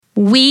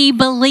We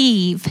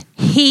believe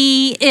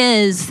he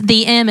is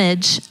the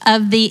image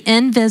of the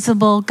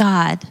invisible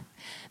God,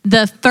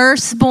 the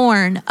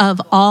firstborn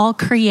of all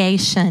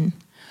creation.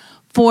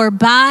 For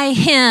by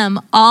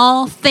him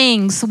all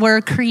things were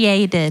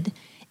created,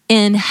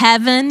 in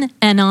heaven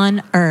and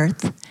on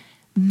earth,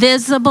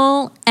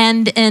 visible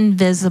and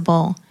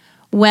invisible,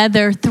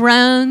 whether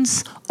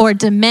thrones or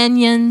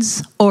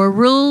dominions or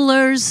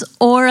rulers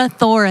or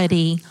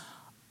authority.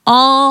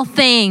 All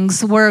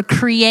things were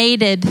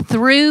created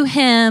through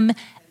him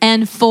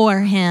and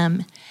for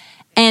him.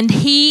 And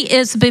he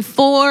is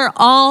before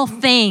all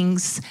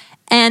things,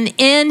 and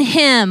in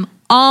him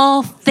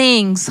all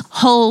things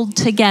hold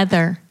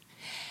together.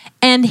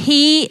 And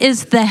he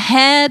is the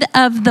head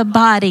of the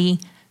body,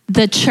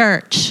 the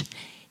church.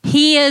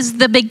 He is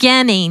the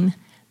beginning,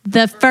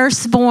 the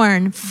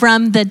firstborn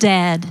from the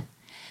dead,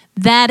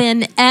 that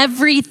in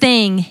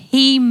everything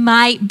he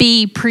might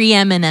be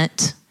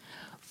preeminent.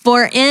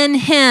 For in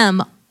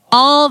him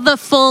all the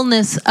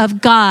fullness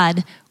of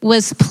God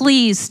was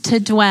pleased to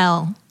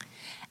dwell,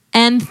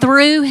 and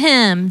through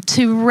him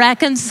to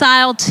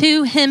reconcile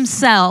to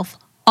himself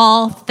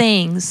all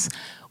things,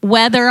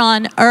 whether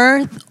on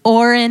earth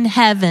or in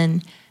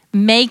heaven,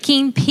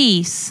 making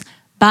peace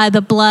by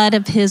the blood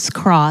of his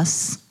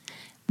cross.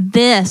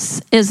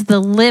 This is the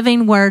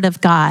living word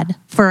of God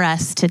for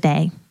us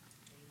today.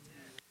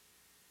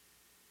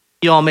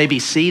 You all may be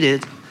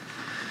seated.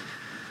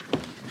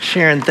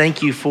 Sharon,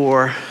 thank you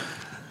for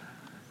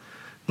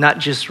not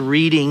just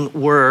reading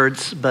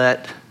words,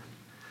 but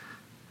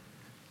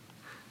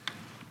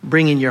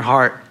bringing your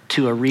heart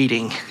to a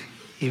reading,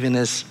 even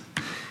as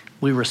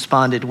we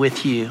responded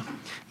with you.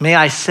 May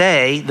I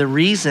say, the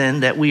reason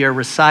that we are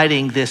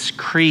reciting this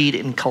creed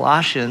in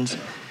Colossians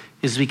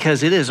is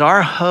because it is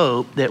our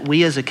hope that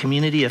we as a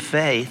community of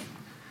faith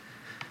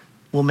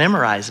will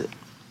memorize it.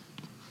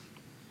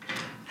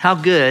 How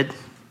good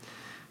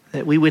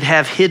that we would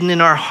have hidden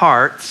in our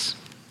hearts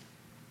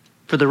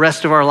for the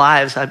rest of our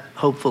lives,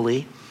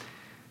 hopefully,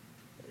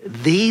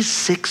 these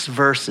 6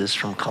 verses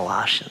from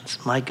Colossians.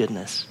 My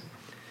goodness.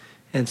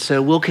 And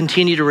so we'll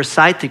continue to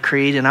recite the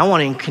creed, and I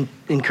want to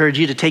encourage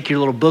you to take your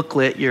little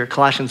booklet, your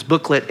Colossians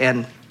booklet,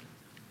 and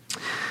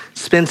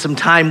spend some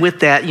time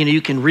with that. You know,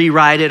 you can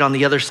rewrite it on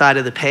the other side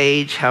of the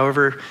page,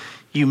 however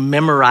you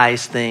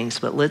memorize things,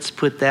 but let's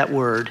put that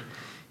word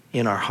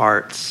in our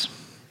hearts.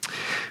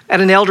 At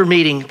an elder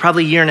meeting,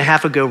 probably a year and a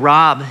half ago,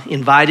 Rob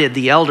invited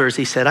the elders.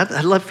 He said,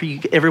 I'd love for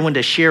everyone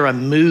to share a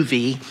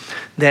movie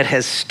that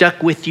has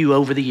stuck with you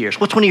over the years.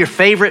 What's one of your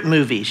favorite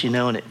movies, you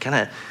know, and it kind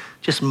of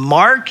just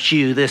marked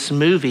you, this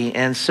movie.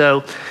 And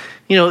so,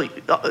 you know,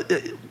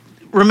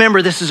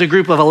 remember this is a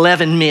group of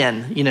 11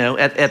 men, you know,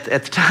 at the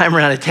time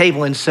around a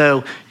table. And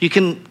so you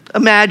can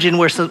imagine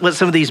what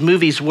some of these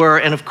movies were.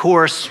 And of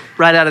course,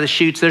 right out of the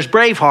chutes, there's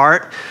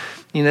Braveheart,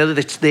 you know,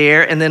 that's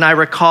there. And then I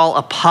recall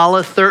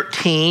Apollo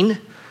 13,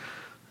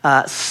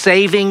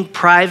 Saving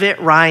Private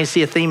Ryan.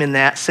 See a theme in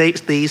that,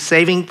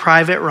 Saving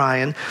Private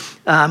Ryan.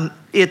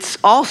 It's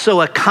also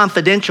a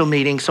confidential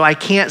meeting, so I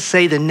can't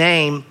say the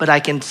name, but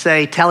I can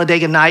say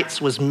Talladega Nights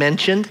was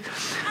mentioned.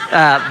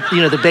 You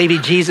know, the baby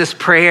Jesus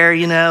prayer,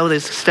 you know,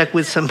 that's stuck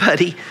with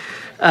somebody.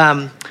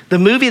 The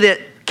movie that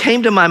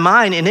came to my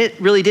mind, and it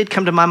really did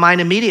come to my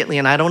mind immediately,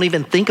 and I don't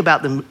even think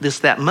about this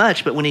that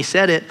much, but when he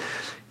said it,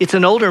 it's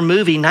an older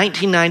movie,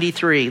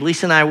 1993.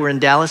 Lisa and I were in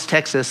Dallas,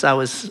 Texas. I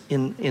was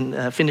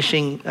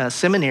finishing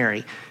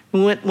seminary.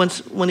 We went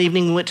one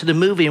evening, we went to the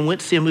movie and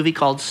went to see a movie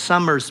called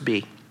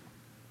Summersby.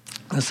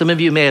 Now, some of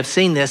you may have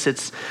seen this.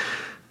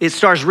 It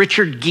stars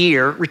Richard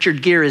Gere.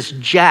 Richard Gere is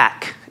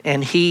Jack,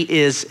 and he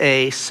is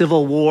a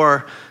Civil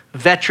War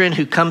veteran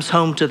who comes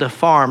home to the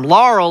farm.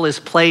 Laurel is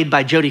played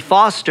by Jodie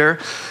Foster,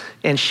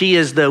 and she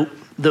is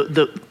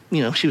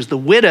she was the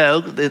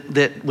widow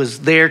that was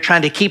there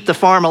trying to keep the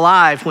farm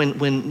alive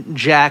when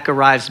Jack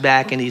arrives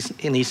back and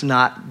he's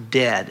not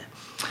dead.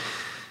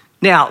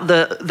 Now,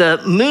 the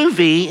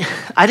movie,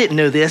 I didn't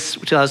know this,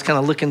 which I was kind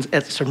of looking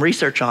at some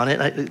research on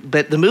it,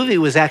 but the movie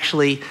was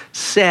actually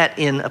set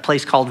in a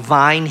place called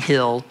Vine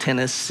Hill,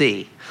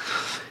 Tennessee,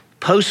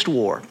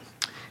 post-war.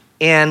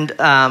 And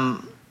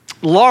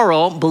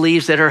Laurel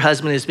believes that her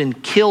husband has been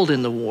killed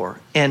in the war.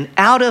 And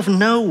out of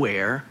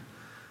nowhere,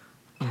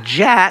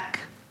 Jack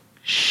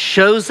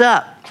shows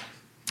up.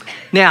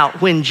 Now,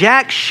 when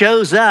Jack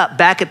shows up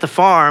back at the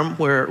farm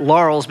where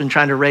Laurel's been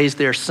trying to raise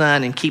their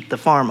son and keep the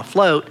farm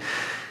afloat,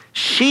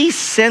 she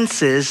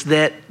senses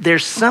that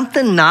there's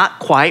something not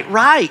quite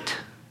right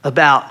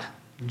about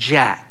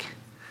Jack.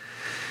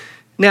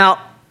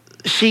 Now,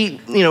 she,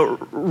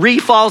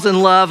 re-falls in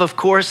love, of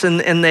course,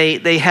 and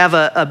they have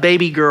a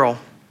baby girl.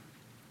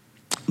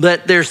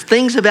 But there's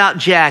things about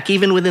Jack,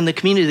 even within the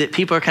community, that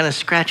people are kind of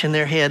scratching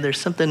their head. There's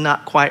something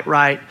not quite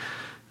right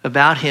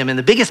about him. And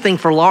the biggest thing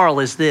for Laurel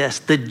is this: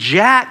 the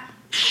Jack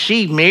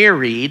she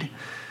married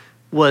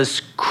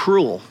was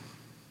cruel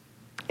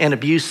and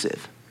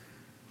abusive.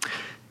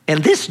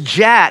 And this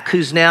Jack,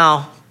 who's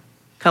now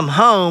come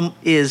home,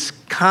 is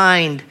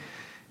kind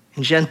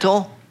and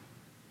gentle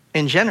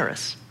and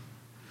generous.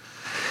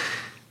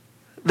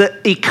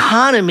 The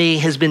economy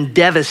has been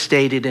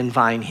devastated in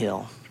Vine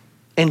Hill.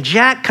 And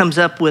Jack comes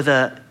up with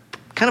a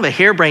kind of a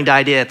harebrained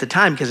idea at the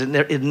time because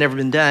it had never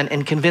been done,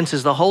 and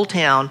convinces the whole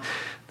town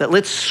that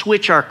let's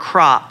switch our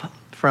crop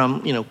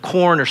from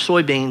corn or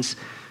soybeans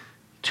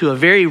to a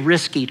very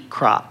risky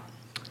crop,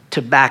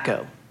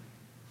 tobacco.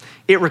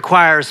 It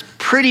requires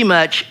pretty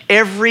much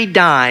every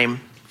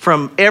dime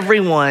from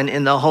everyone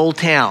in the whole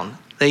town.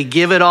 They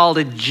give it all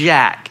to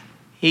Jack.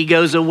 He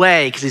goes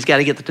away because he's got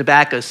to get the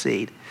tobacco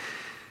seed.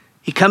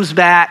 He comes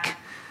back,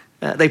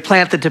 they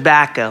plant the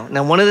tobacco.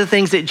 Now, one of the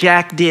things that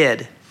Jack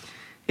did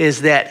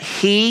is that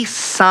he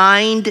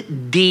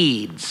signed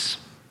deeds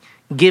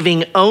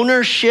giving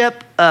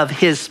ownership of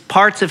his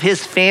parts of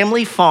his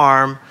family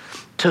farm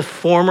to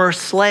former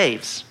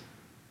slaves.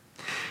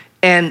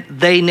 And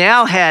they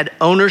now had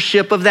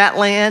ownership of that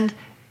land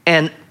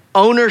and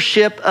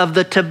ownership of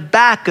the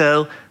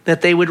tobacco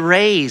that they would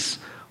raise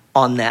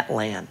on that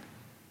land.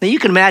 Now you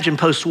can imagine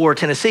post-war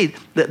Tennessee,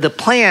 the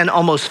plan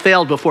almost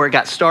failed before it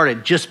got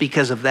started just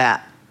because of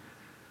that.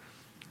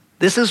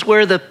 This is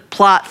where the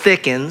plot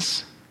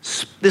thickens.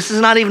 This is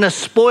not even a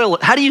spoiler.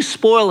 How do you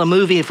spoil a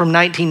movie from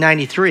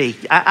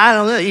 1993? I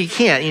don't know, you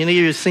can't.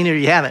 You've seen it or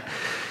you haven't.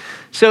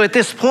 So at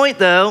this point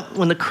though,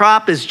 when the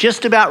crop is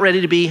just about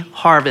ready to be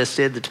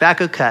harvested, the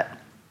tobacco cut,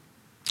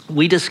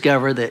 we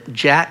discover that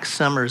Jack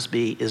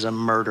Summersby is a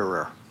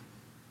murderer.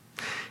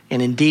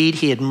 And indeed,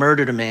 he had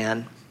murdered a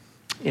man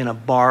in a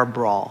bar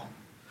brawl.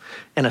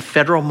 And a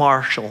federal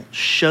marshal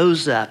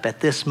shows up at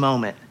this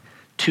moment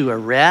to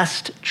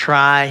arrest,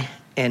 try,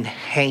 and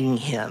hang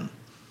him.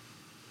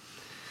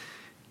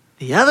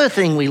 The other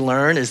thing we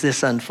learn as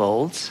this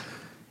unfolds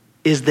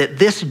is that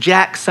this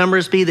Jack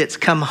Summersby that's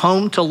come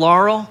home to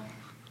Laurel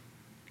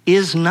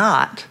is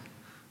not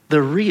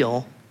the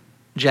real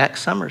Jack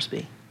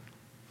Summersby.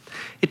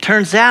 It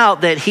turns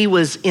out that he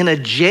was in a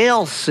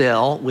jail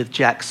cell with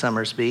Jack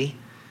Summersby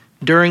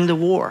during the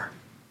war,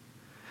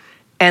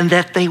 and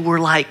that they were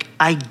like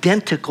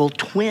identical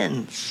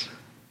twins.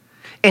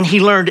 And he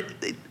learned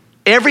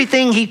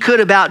everything he could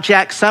about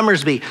Jack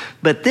Summersby,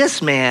 but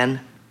this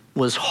man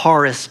was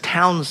Horace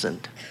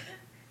Townsend.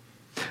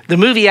 The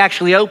movie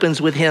actually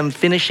opens with him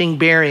finishing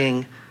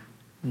burying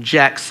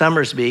Jack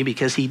Summersby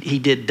because he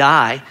did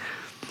die,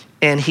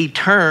 and he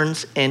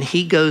turns and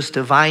he goes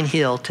to Vine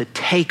Hill to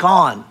take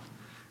on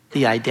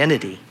the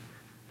identity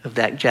of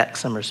that Jack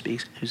Summersby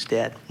who's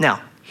dead.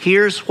 Now,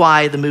 here's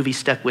why the movie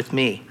stuck with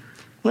me.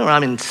 Well,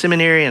 I'm in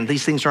seminary and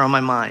these things are on my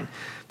mind.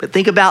 But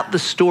think about the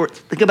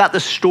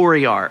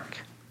story arc.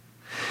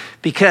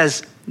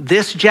 Because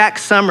this Jack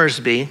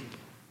Summersby,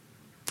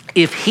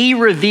 if he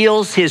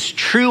reveals his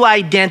true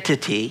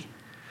identity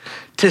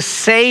to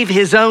save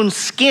his own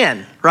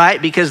skin,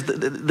 right? Because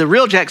the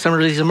real Jack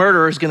Summersby, he's a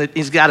murderer,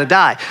 he's got to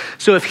die.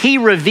 So if he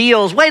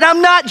reveals, wait,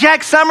 I'm not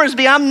Jack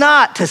Summersby, I'm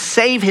not, to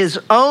save his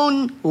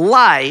own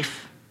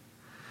life,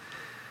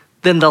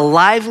 then the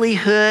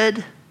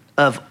livelihood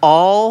of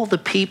all the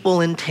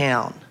people in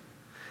town,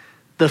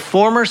 the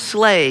former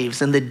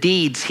slaves and the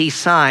deeds he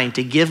signed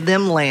to give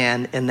them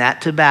land and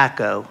that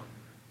tobacco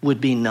would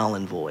be null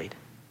and void.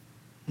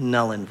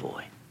 Null and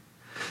void.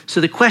 So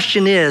the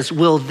question is,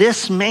 will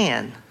this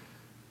man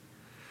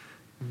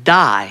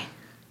die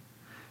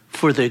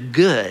for the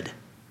good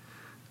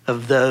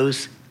of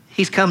those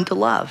he's come to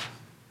love?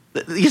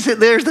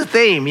 There's the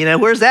theme,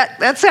 where's that?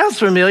 That sounds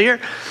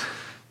familiar.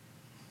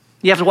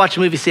 You have to watch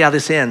the movie to see how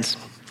this ends.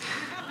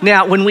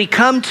 Now, when we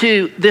come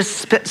to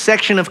this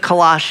section of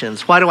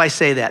Colossians, why do I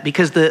say that?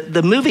 Because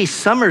the movie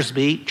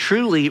Summersby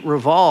truly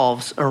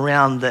revolves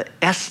around the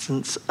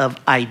essence of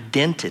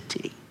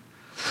identity.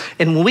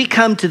 And when we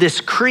come to this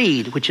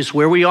creed, which is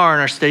where we are in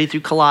our study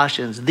through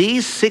Colossians,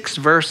 these 6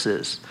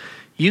 verses,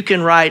 you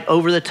can write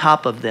over the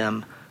top of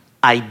them,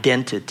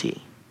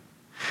 identity.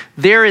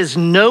 There is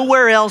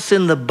nowhere else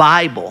in the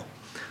Bible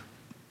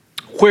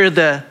where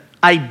the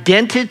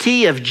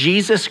identity of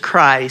Jesus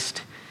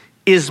Christ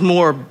is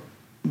more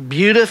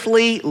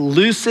beautifully,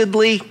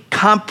 lucidly,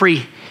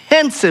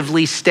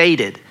 comprehensively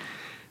stated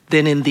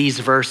than in these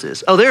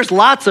verses. Oh, there's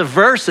lots of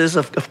verses,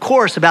 of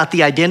course, about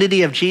the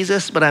identity of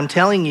Jesus, but I'm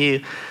telling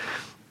you,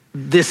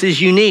 this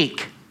is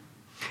unique.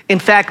 In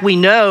fact, we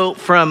know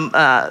from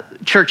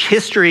church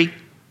history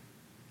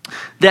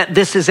that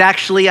this is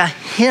actually a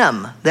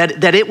hymn,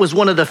 that it was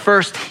one of the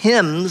first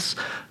hymns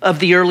of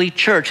the early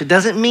church. It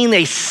doesn't mean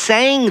they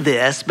sang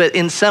this, but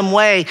in some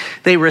way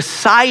they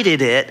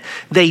recited it,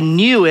 they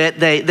knew it,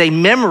 they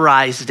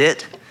memorized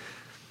it.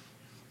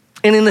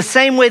 And in the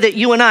same way that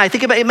you and I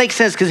think about it, makes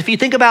sense because if you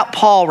think about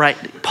Paul, right?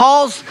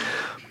 Paul's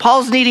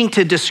needing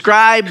to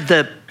describe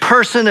the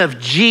person of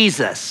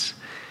Jesus,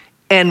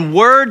 and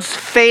words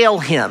fail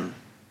him.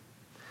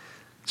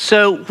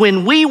 So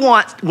when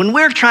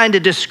we're trying to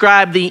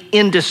describe the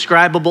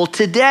indescribable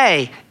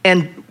today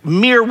and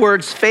mere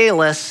words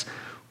fail us,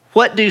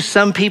 what do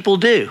some people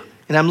do?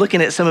 And I'm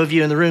looking at some of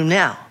you in the room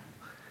now.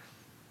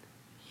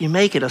 You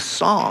make it a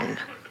song.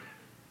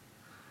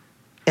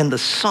 And the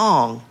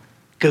song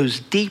goes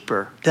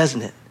deeper,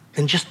 doesn't it?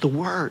 than just the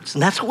words.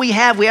 And that's what we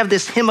have. We have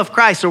this hymn of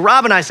Christ. So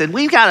Rob and I said,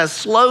 we've got to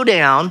slow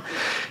down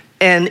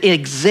and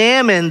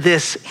examine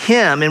this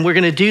hymn. And we're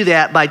going to do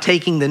that by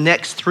taking the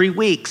next 3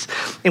 weeks.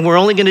 And we're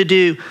only going to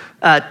do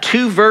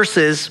 2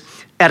 verses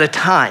at a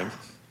time.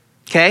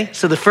 Okay?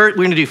 So we're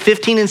going to do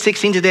 15 and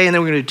 16 today, and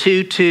then we're going to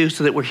do 2,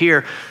 so that we're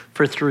here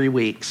for 3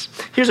 weeks.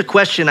 Here's a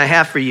question I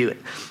have for you.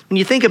 When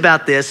you think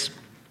about this,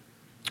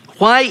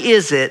 why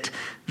is it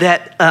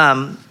that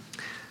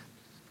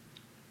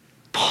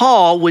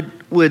Paul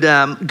would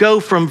go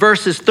from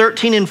verses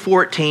 13 and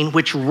 14,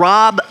 which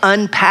Rob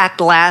unpacked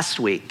last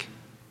week,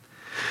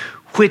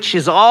 which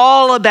is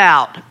all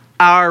about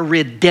our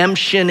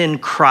redemption in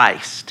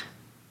Christ.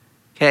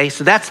 Okay,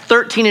 so that's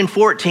 13 and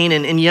 14,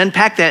 and you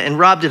unpack that, and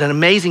Rob did an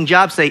amazing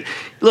job saying,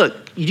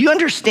 look, do you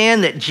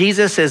understand that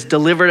Jesus has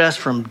delivered us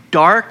from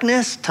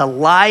darkness to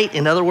light?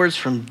 In other words,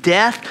 from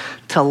death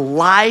to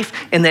life,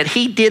 and that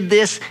he did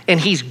this, and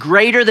he's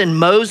greater than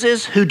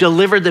Moses, who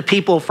delivered the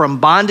people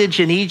from bondage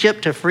in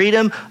Egypt to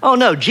freedom? Oh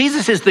no,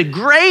 Jesus is the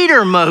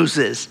greater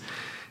Moses,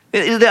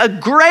 a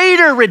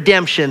greater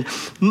redemption.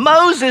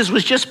 Moses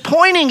was just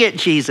pointing at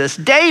Jesus.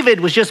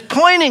 David was just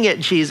pointing at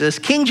Jesus.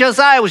 King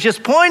Josiah was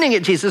just pointing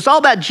at Jesus. It's all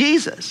about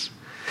Jesus.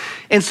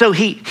 And so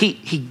he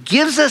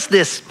gives us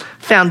this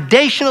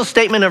foundational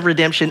statement of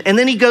redemption, and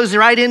then he goes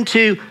right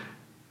into,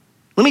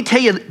 let me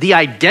tell you the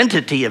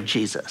identity of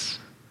Jesus.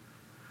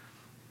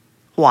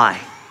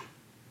 Why?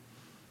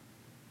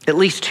 At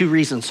least 2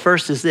 reasons.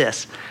 First is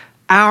this: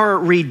 our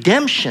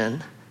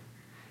redemption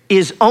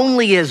is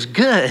only as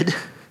good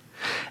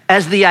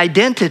as the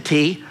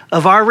identity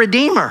of our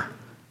Redeemer.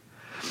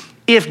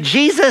 If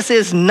Jesus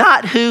is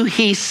not who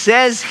he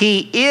says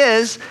he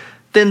is,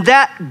 then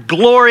that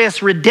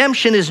glorious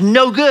redemption is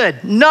no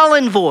good, null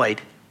and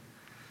void.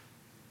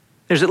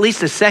 There's at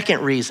least a second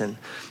reason.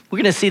 We're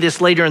going to see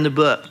this later in the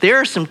book. There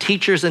are some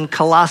teachers in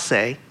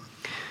Colossae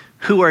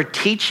who are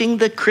teaching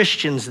the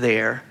Christians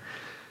there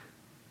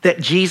that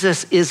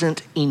Jesus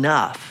isn't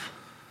enough,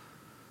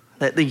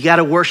 that you got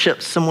to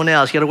worship someone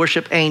else, you got to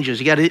worship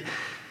angels,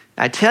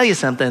 I tell you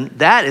something,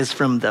 that is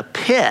from the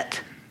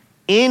pit.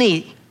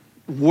 Any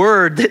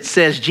word that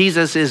says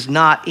Jesus is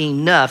not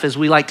enough, as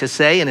we like to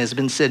say and has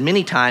been said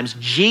many times,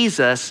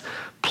 Jesus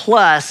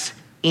plus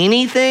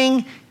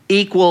anything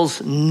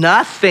equals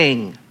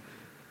nothing.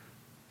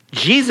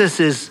 Jesus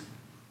is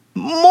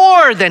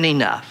more than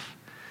enough.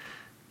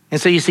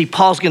 And so you see,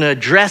 Paul's going to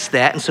address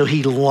that, and so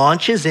he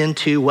launches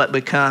into what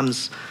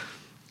becomes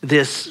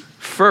this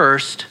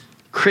first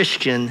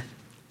Christian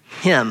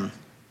hymn.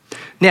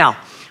 Now,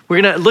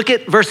 we're going to look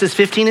at verses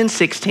 15 and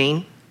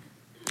 16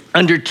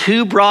 under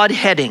 2 broad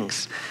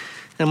headings.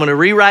 I'm going to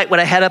rewrite what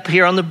I had up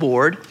here on the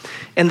board.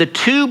 And the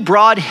 2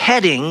 broad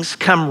headings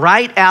come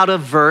right out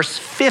of verse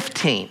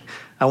 15.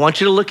 I want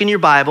you to look in your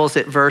Bibles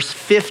at verse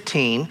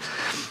 15.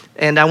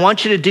 And I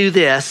want you to do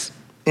this,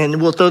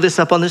 and we'll throw this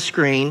up on the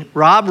screen.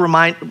 Rob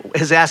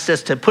has asked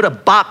us to put a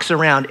box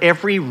around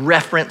every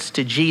reference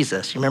to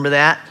Jesus. You remember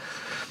that?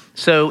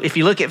 So if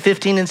you look at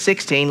 15 and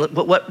 16,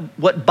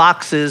 what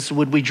boxes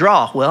would we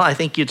draw? Well, I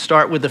think you'd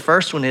start with the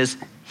first one is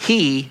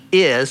he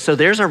is. So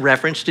there's a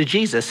reference to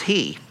Jesus,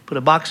 he. Put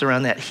a box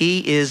around that.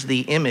 He is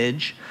the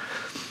image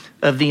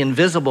of the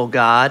invisible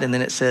God. And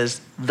then it says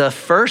the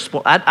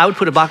firstborn. I would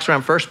put a box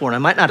around firstborn. I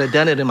might not have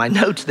done it in my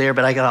notes there,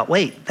 but I thought,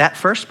 wait, that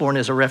firstborn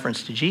is a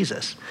reference to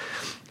Jesus.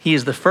 He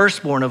is the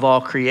firstborn of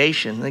all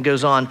creation. And it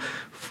goes on,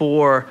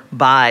 for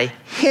by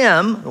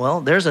him,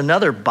 well, there's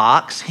another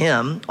box,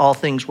 him, all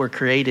things were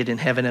created in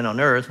heaven and on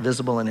earth,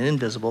 visible and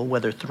invisible,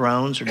 whether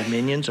thrones or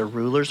dominions or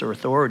rulers or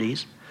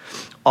authorities.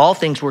 All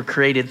things were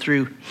created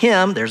through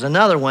him, there's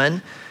another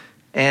one,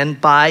 and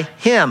by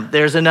him,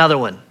 there's another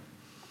one.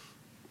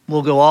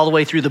 We'll go all the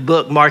way through the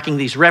book marking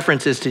these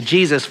references to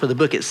Jesus, for the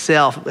book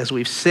itself, as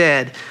we've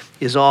said,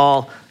 is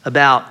all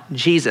about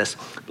Jesus.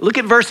 Look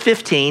at verse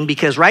 15,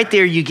 because right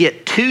there you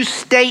get 2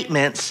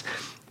 statements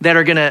that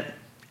are going to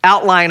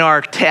outline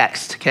our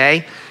text,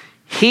 okay?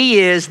 He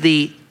is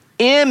the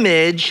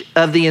image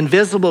of the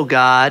invisible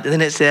God, and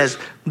then it says,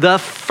 the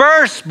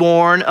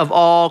firstborn of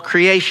all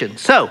creation.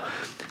 So,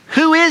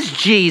 who is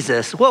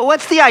Jesus? Well,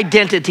 what's the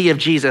identity of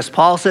Jesus?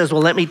 Paul says,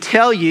 well, let me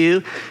tell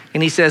you.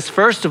 And he says,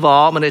 first of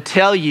all, I'm going to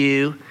tell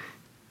you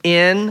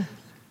in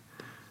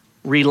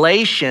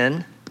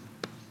relation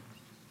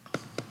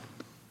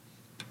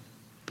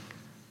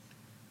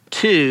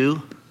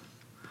to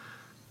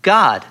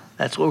God.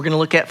 That's what we're going to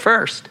look at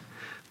first.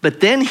 But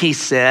then he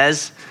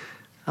says,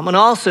 I'm going to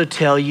also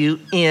tell you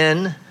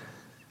in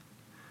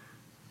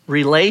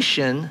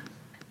relation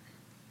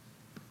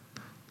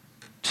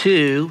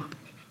to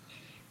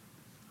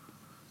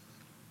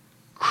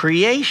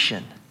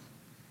creation.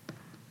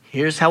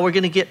 Here's how we're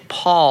going to get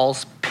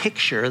Paul's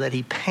picture that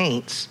he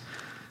paints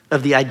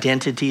of the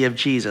identity of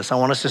Jesus. I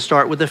want us to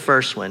start with the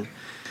first one.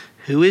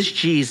 Who is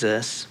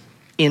Jesus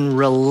in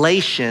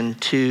relation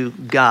to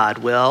God?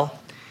 Well,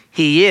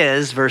 he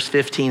is, verse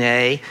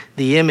 15a,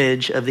 the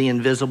image of the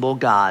invisible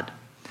God.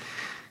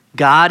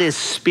 God is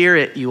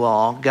spirit, you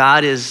all.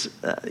 God is,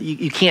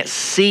 you can't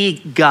see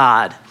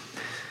God.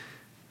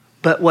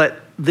 But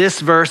what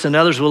this verse and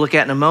others we'll look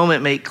at in a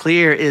moment make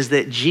clear is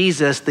that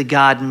Jesus, the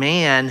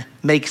God-man,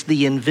 makes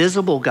the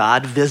invisible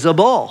God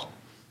visible.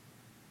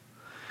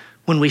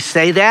 When we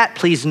say that,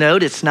 please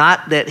note, it's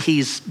not that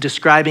he's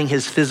describing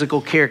his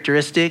physical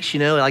characteristics,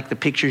 like the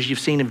pictures you've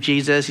seen of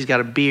Jesus. He's got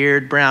a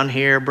beard, brown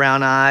hair,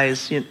 brown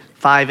eyes,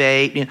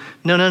 5'8".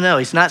 No.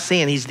 He's not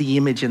saying he's the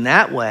image in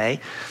that way.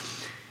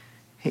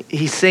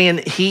 He's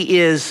saying he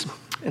is,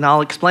 and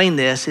I'll explain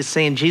this, he's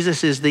saying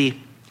Jesus is the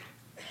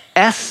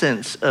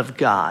essence of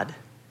God.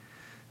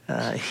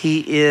 He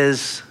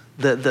is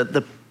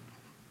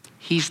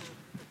he's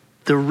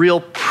the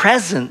real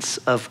presence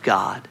of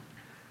God.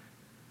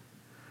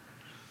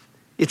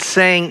 It's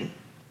saying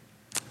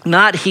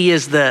not he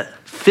is the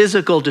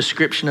physical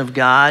description of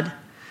God,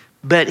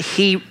 but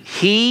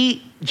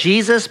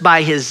Jesus,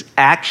 by his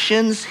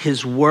actions,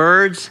 his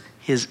words,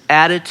 his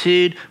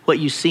attitude, what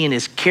you see in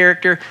his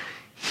character,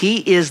 he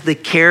is the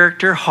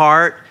character,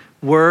 heart,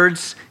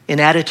 words, and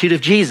attitude of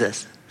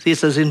Jesus. See,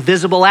 it's those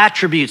invisible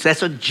attributes.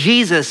 That's what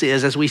Jesus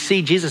is as we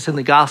see Jesus in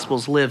the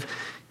Gospels live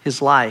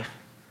his life.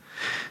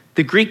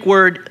 The Greek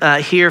word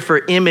here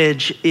for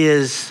image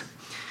is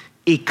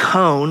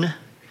ikon,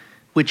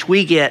 which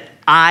we get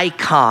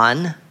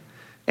icon.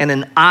 And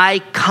an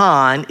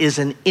icon is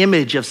an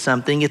image of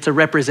something. It's a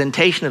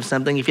representation of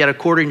something. If you had a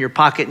quarter in your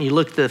pocket and you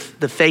looked at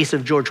the face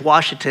of George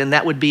Washington,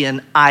 that would be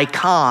an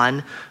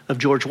icon of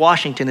George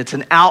Washington. It's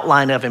an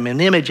outline of him, an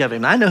image of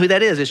him. I know who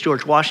that is. It's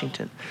George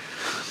Washington.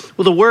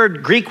 Well, the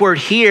Greek word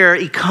here,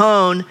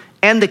 ikon,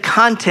 and the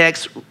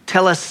context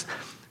tell us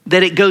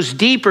that it goes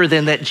deeper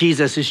than that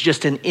Jesus is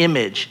just an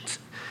image.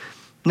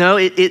 No,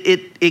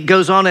 it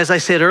goes on, as I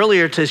said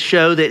earlier, to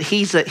show that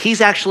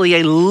he's actually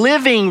a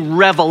living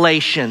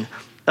revelation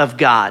of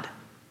God.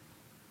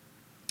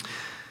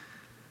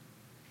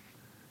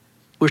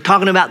 We're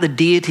talking about the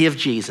deity of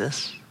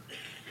Jesus.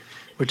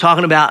 We're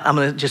talking about, I'm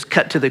going to just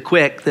cut to the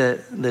quick,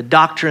 the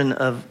doctrine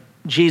of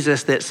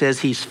Jesus that says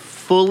he's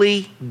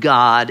fully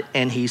God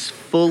and he's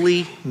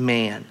fully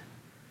man.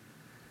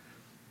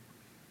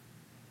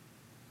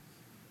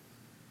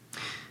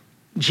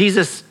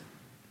 Jesus,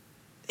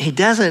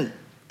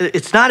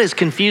 it's not as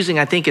confusing,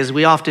 I think, as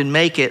we often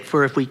make it,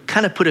 for if we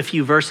kind of put a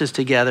few verses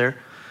together,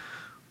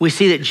 we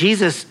see that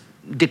Jesus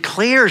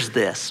declares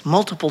this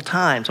multiple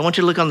times. I want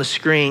you to look on the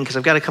screen because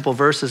I've got a couple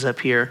verses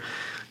up here.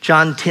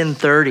 John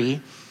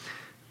 10:30.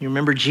 You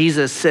remember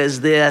Jesus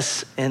says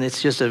this, and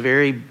it's just a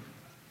very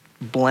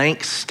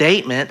blank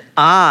statement.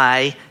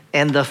 I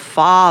and the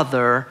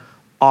Father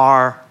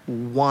are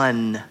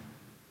one.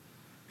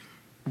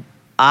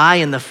 I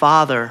and the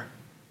Father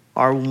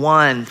are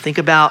one. Think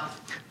about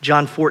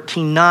John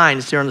 14:9,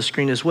 it's there on the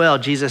screen as well.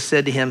 Jesus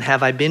said to him,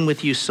 have I been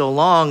with you so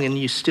long and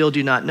you still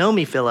do not know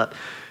me, Philip?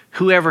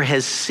 Whoever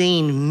has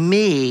seen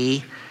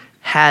me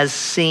has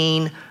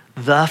seen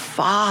the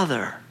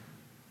Father.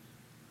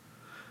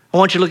 I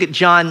want you to look at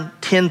John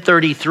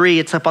 10:33.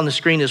 It's up on the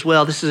screen as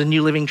well. This is a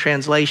New Living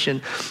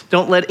Translation.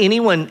 Don't let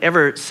anyone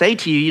ever say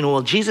to you,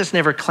 well, Jesus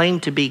never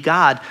claimed to be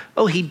God.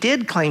 Oh, he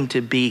did claim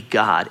to be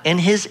God. And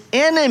his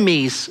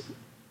enemies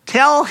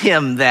tell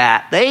him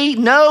that. They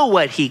know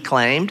what he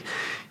claimed.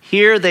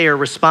 Here they are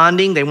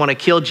responding. They want to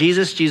kill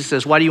Jesus. Jesus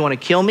says, why do you want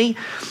to kill me?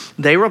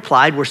 They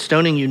replied, we're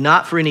stoning you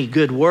not for any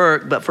good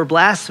work, but for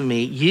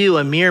blasphemy. You,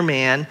 a mere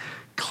man,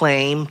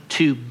 claim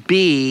to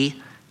be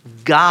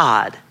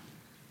God.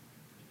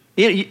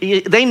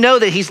 They know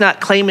that he's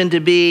not claiming to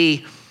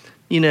be,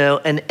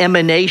 an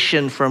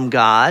emanation from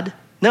God.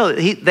 No,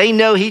 they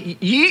know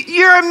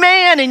you're a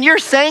man and you're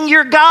saying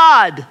you're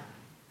God.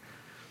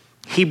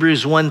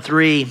 Hebrews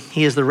 1:3,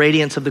 he is the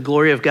radiance of the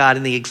glory of God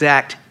and the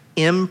exact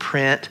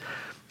imprint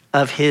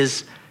of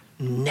his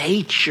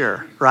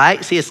nature,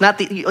 right? See, it's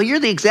not you're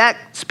the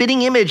exact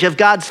spitting image of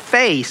God's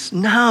face.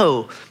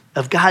 No,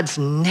 of God's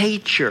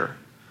nature.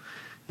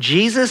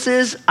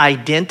 Jesus's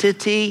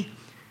identity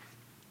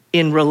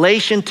in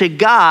relation to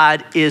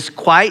God is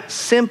quite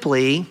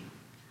simply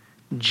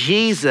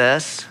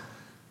Jesus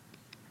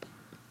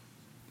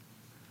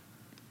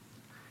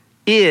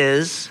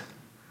is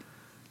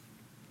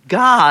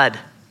God.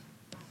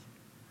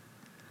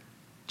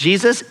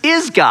 Jesus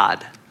is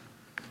God.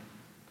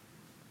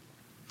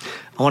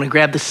 I want to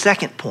grab the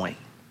second point.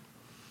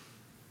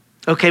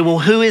 Okay, well,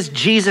 who is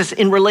Jesus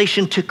in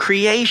relation to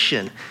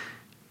creation?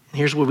 And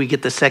here's where we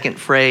get the second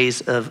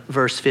phrase of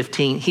verse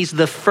 15. He's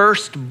the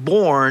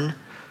firstborn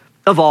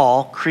of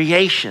all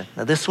creation.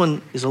 Now, this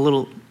one is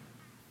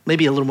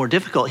maybe a little more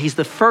difficult. He's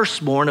the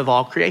firstborn of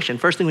all creation.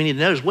 First thing we need to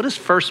know is, what does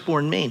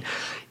firstborn mean?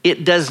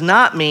 It does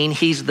not mean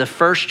he's the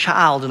first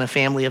child in a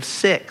family of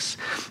 6.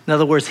 In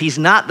other words, he's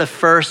not the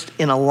first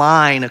in a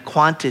line, a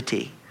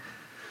quantity.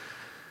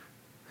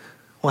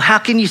 Well, how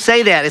can you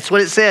say that? It's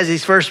what it says,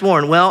 he's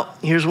firstborn. Well,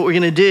 here's what we're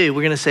going to do.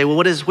 We're going to say,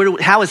 well,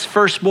 how is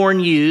firstborn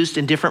used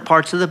in different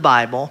parts of the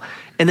Bible?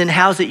 And then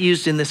how is it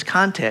used in this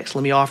context?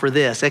 Let me offer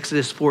this.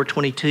 Exodus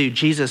 4:22,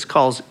 Jesus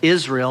calls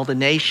Israel, the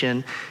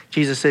nation,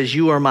 Jesus says,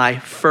 you are my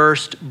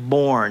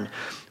firstborn.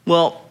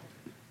 Well,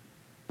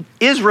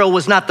 Israel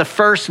was not the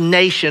first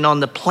nation on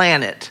the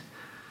planet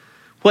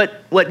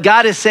What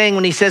God is saying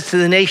when he says to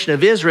the nation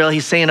of Israel,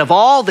 he's saying, of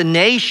all the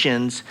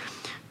nations,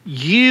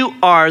 you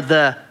are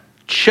the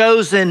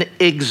chosen,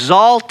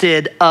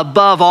 exalted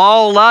above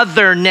all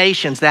other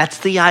nations. That's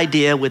the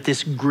idea with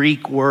this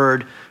Greek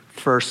word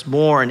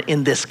firstborn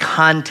in this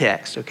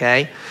context,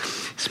 okay?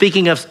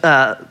 Speaking of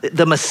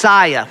the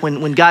Messiah,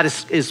 when God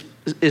is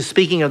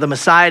speaking of the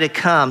Messiah to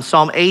come,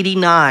 Psalm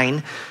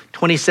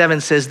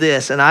 89:27 says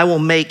this, and I will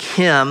make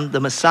him, the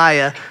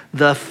Messiah,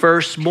 the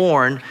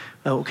firstborn.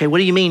 Okay, what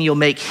do you mean you'll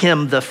make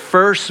him the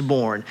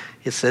firstborn?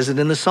 It says it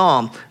in the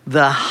Psalm,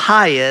 the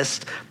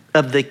highest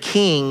of the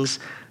kings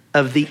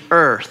of the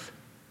earth.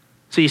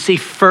 So you see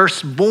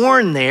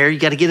firstborn there, you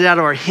got to get it out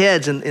of our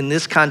heads. In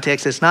this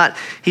context, it's not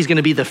he's going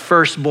to be the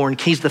firstborn.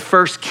 He's the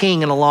first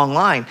king in a long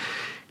line.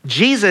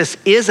 Jesus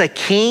is a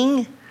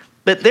king,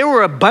 but there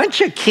were a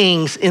bunch of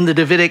kings in the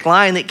Davidic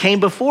line that came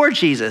before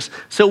Jesus.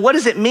 So what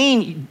does it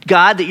mean,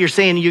 God, that you're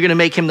saying you're going to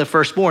make him the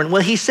firstborn?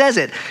 Well, he says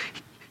it.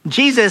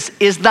 Jesus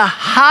is the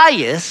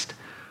highest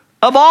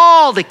of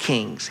all the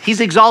kings. He's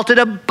exalted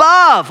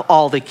above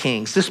all the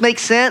kings. This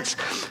makes sense?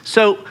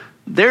 So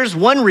there's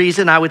one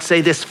reason I would say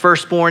this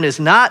firstborn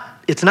is not,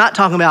 it's not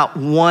talking about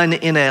one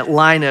in a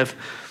line of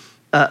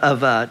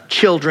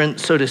children,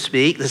 so to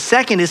speak. The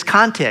second is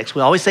context.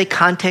 We always say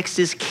context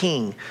is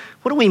king.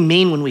 What do we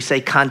mean when we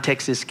say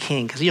context is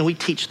king? Because, we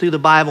teach through the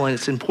Bible, and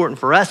it's important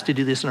for us to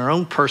do this in our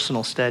own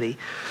personal study.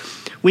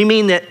 We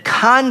mean that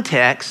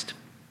context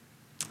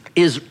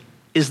is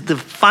the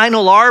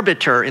final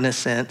arbiter, in a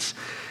sense,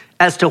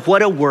 as to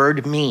what a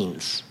word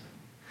means.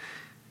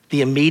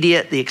 The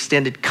immediate, the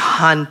extended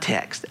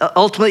context.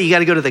 Ultimately, you got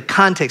to go to the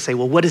context, say,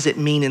 well, what does it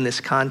mean in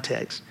this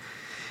context?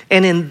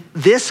 And in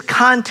this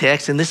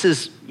context, and this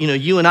is,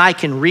 you and I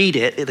can read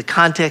it, in the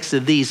context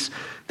of this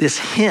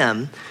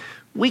hymn,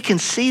 we can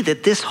see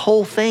that this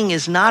whole thing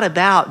is not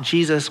about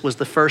Jesus was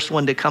the first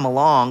one to come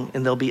along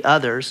and there'll be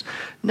others.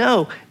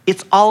 No,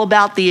 it's all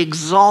about the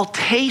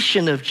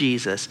exaltation of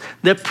Jesus,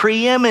 the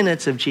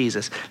preeminence of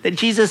Jesus, that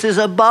Jesus is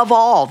above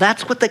all.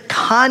 That's what the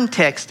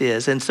context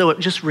is. And so it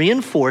just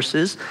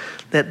reinforces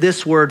that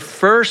this word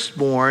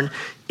firstborn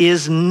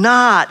is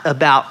not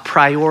about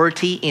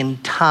priority in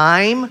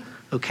time,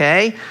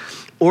 okay,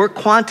 or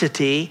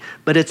quantity,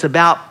 but it's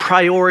about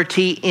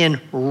priority in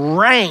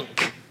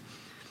rank.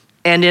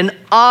 And in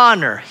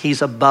honor,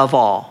 he's above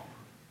all.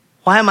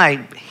 Why am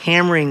I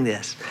hammering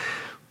this?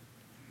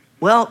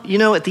 Well,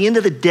 at the end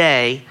of the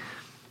day,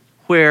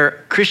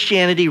 where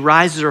Christianity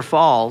rises or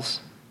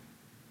falls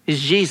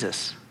is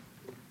Jesus,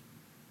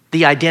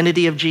 the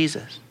identity of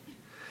Jesus.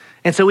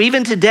 And so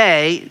even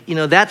today,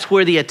 that's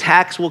where the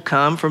attacks will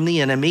come from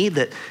the enemy,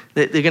 that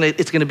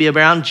it's going to be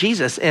around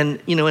Jesus.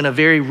 And, in a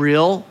very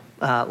real,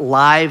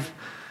 live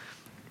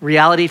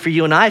reality for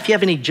you and I, if you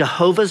have any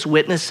Jehovah's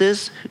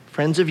Witnesses,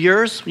 friends of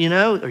yours,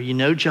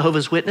 or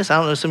Jehovah's Witness, I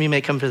don't know, some of you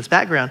may come from this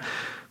background,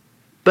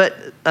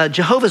 but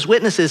Jehovah's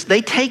Witnesses,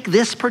 they take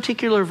this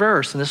particular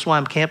verse, and this is why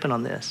I'm camping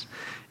on this,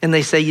 and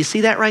they say, you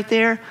see that right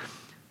there?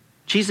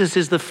 Jesus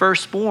is the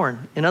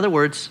firstborn. In other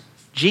words,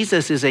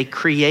 Jesus is a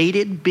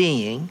created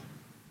being,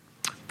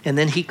 and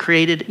then he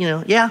created,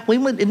 we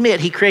would admit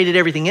he created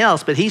everything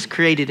else, but he's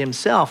created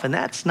himself, and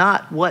that's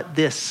not what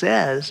this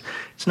says.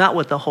 It's not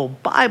what the whole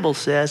Bible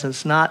says, and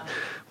it's not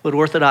what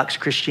Orthodox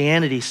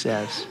Christianity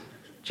says.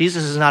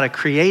 Jesus is not a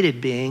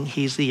created being.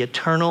 He's the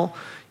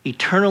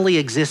eternally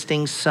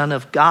existing Son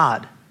of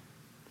God.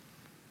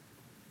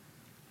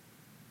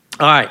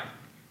 All right.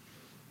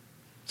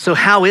 So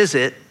how is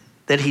it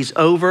that he's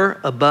over,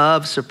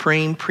 above,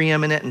 supreme,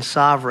 preeminent, and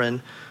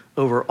sovereign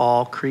over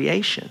all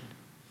creation?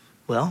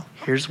 Well,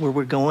 here's where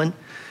we're going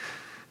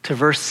to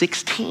verse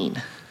 16.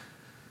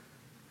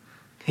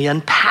 He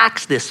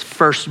unpacks this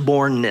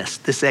firstbornness,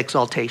 this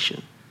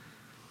exaltation.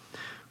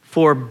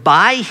 For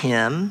by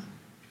him,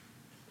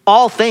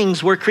 all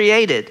things were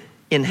created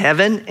in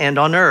heaven and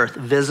on earth,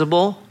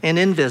 visible and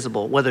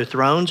invisible, whether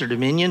thrones or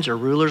dominions or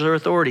rulers or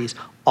authorities.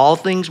 All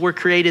things were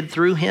created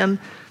through him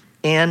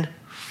and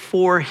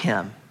for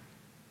him.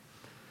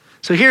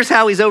 So here's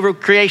how he's over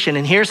creation,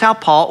 and here's how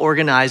Paul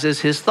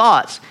organizes his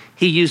thoughts.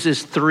 He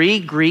uses 3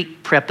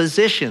 Greek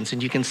prepositions,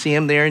 and you can see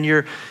them there in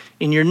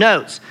your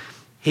notes.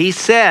 He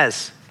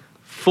says,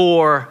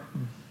 for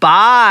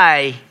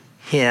by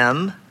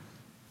him,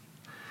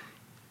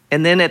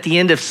 and then at the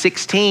end of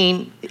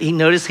 16,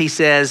 he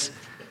says,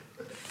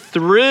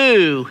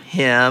 through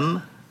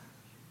him,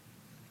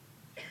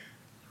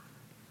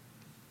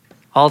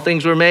 all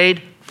things were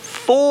made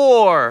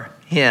for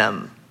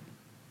him.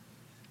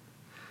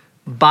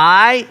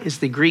 By is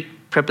the Greek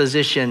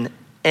preposition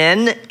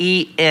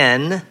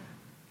N-E-N.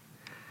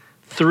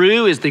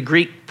 Through is the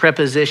Greek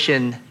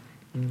preposition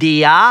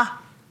dia,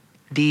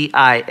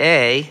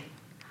 D-I-A.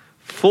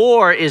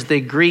 For is the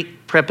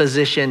Greek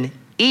preposition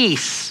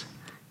eis,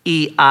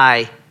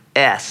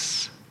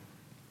 E-I-S.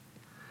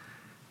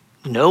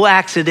 No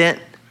accident,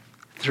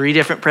 3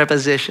 different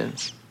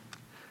prepositions.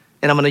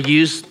 And I'm going to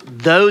use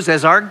those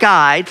as our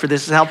guide, for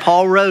this is how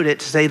Paul wrote it,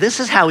 to say this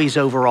is how he's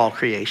over all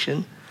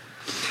creation.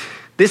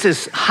 This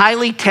is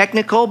highly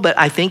technical, but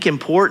I think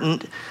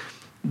important.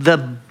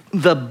 The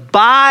the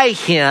by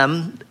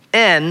him,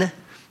 en,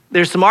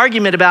 there's some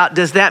argument about,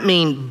 does that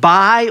mean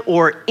by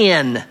or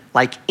in,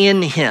 like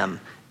in him?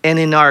 And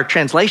in our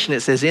translation,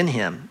 it says in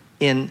him.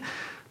 In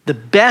the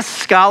best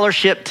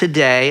scholarship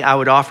today, I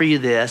would offer you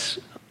this,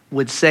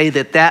 would say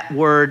that that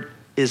word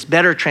is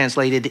better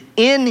translated,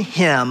 in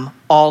him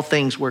all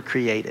things were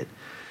created.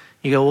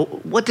 You go, well,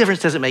 what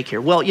difference does it make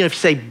here? Well, if you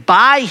say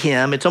by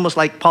him, it's almost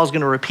like Paul's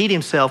going to repeat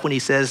himself when he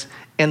says,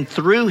 and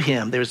through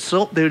him. They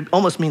would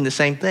almost mean the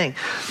same thing.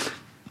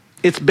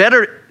 It's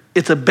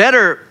a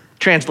better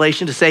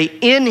translation to say,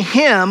 in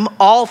him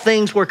all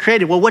things were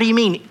created. Well, what do you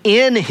mean,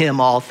 in him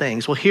all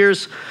things? Well,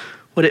 here's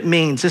what it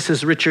means. This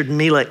is Richard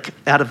Meelik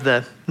out of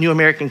the New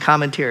American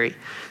Commentary.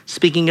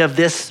 Speaking of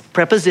this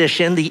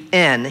preposition, the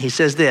en, he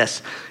says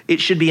this: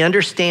 it should be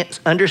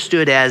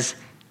understood as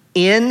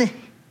in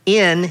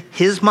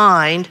his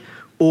mind,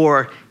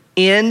 or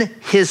in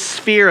his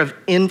sphere of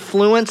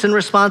influence and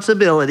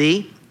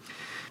responsibility.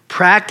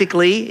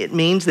 Practically, it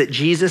means that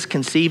Jesus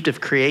conceived of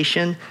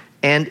creation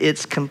and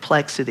its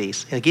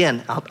complexities.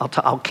 Again,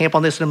 I'll camp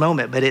on this in a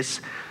moment, but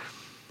it's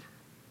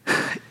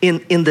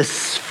in the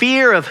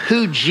sphere of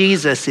who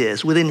Jesus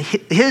is, within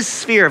his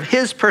sphere of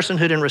his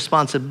personhood and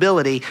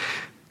responsibility,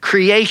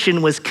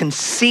 creation was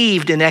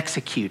conceived and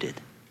executed.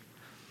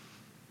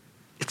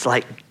 It's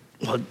like,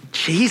 well,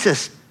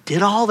 Jesus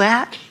did all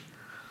that?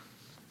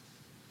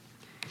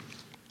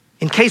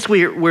 In case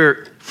we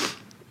were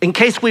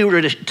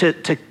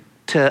to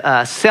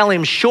sell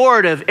him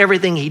short of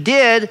everything he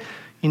did,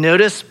 you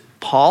notice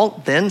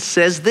Paul then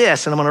says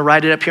this, and I'm going to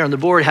write it up here on the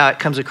board how it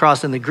comes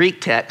across in the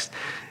Greek text.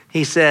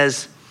 He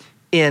says,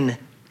 in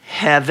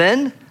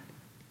heaven,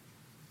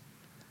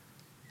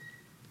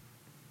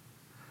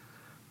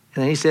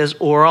 and then he says,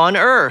 or on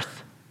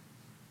earth.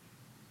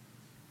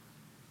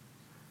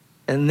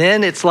 And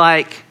then it's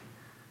like,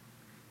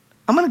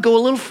 I'm going to go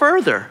a little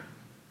further.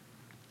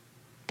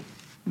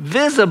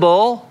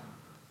 Visible,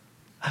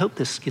 I hope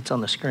this gets on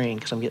the screen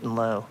because I'm getting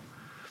low,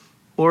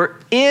 or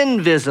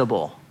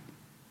invisible.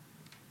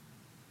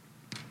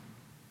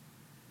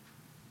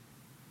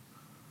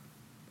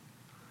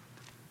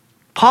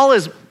 Paul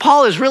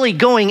is really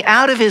going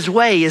out of his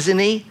way, isn't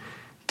he,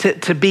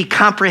 to be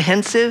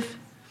comprehensive?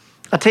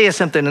 I'll tell you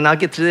something, and I'll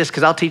get to this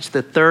because I'll teach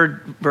the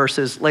third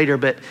verses later,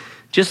 but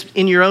just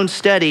in your own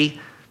study,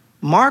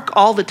 mark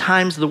all the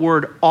times the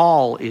word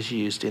all is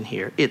used in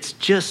here. It's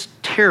just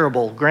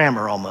terrible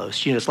grammar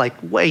almost. It's like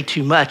way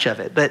too much of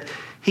it, but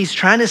he's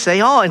trying to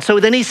say all. And so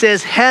then he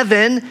says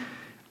heaven,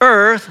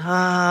 earth,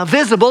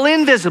 visible,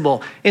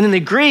 invisible. And in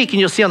the Greek, and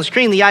you'll see on the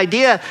screen, the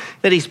idea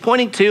that he's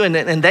pointing to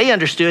and they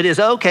understood is,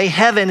 okay,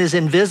 heaven is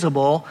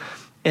invisible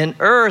and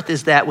earth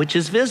is that which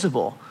is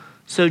visible.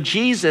 So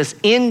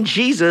in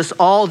Jesus,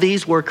 all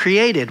these were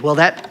created. Well,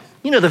 that,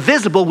 the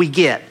visible we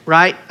get,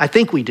 right? I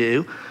think we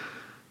do.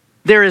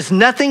 There is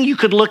nothing you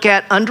could look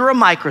at under a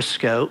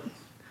microscope.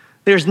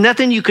 There's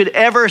nothing you could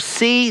ever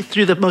see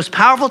through the most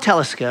powerful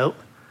telescope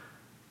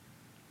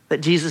that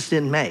Jesus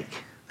didn't make.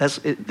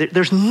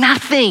 There's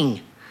nothing.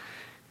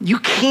 You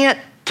can't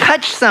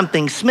touch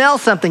something, smell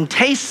something,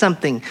 taste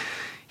something,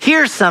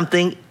 hear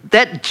something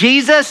that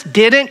Jesus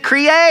didn't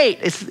create.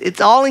 It's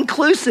all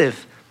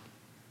inclusive.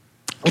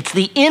 It's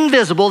the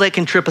invisible that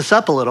can trip us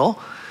up a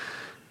little,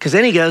 because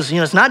then he goes,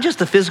 it's not just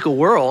the physical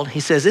world. He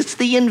says it's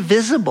the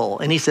invisible,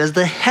 and he says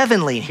the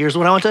heavenly. Here's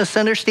what I want us to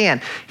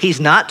understand. He's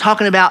not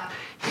talking about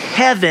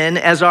heaven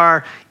as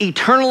our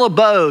eternal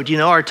abode.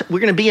 We're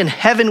going to be in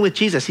heaven with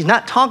Jesus. He's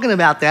not talking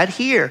about that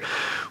here.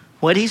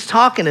 What he's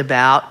talking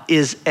about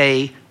is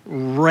a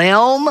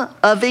realm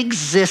of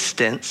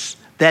existence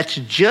that's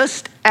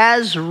just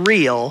as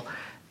real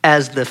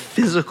as the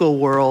physical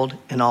world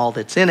and all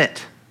that's in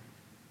it.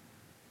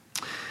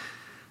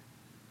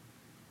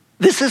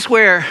 This is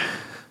where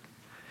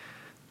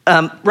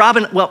I'm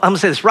going to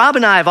say this. Rob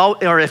and I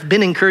have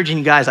been encouraging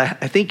you guys. I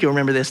think you'll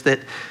remember this,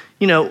 that,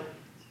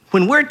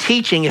 when we're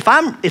teaching, if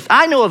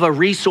I know of a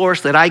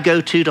resource that I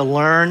go to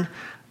learn,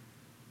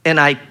 and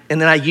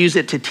then I use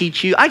it to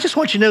teach you, I just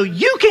want you to know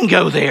you can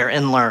go there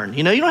and learn.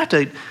 You don't have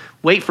to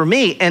wait for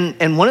me.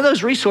 And one of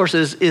those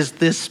resources is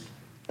this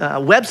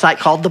website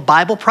called The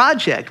Bible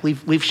Project.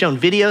 We've shown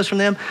videos from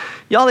them.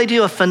 Y'all, they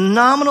do a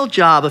phenomenal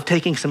job of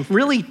taking some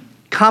really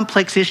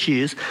complex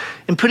issues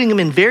and putting them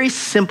in very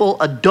simple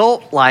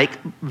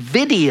adult-like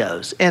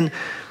videos. And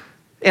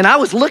I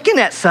was looking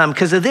at some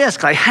because of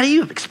this, like, how do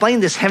you explain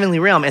this heavenly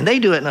realm? And they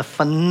do it in a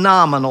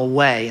phenomenal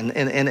way.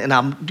 And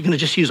I'm going to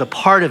just use a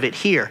part of it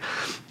here.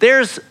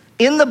 There's,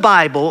 in the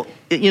Bible,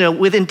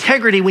 with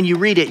integrity when you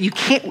read it, you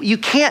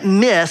can't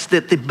miss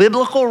that the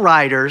biblical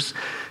writers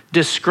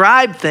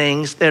describe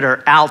things that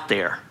are out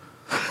there.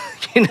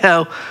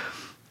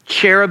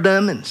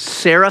 Cherubim and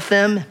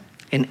seraphim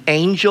and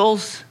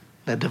angels,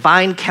 the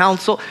divine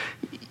council.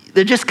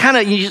 They're just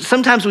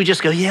sometimes we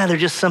just go, yeah,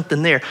 there's just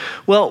something there.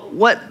 Well,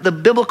 what the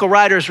biblical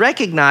writers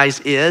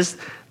recognize is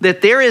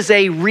that there is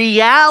a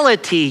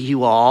reality,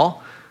 you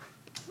all,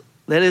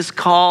 that is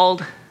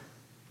called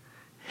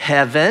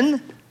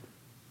heaven.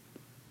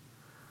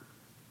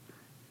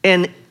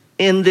 And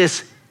in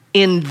this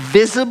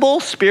invisible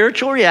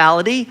spiritual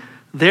reality.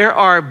 There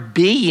are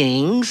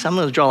beings, I'm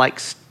gonna draw like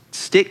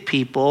stick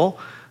people,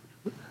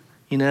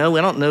 we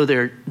don't know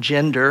their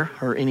gender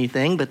or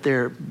anything, but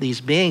they're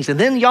these beings. And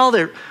then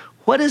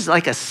what is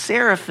like a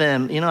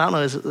seraphim? I don't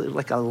know, is it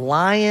like a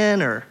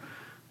lion or,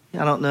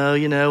 I don't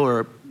know,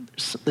 or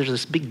there's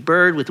this big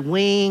bird with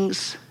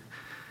wings.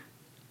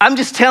 I'm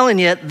just telling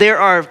you, there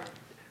are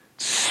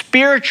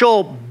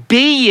spiritual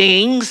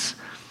beings,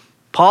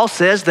 Paul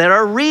says, that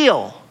are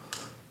real.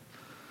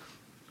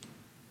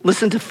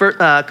 Listen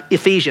to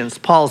Ephesians.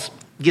 Paul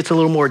gets a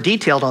little more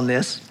detailed on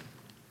this.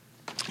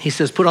 He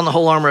says, put on the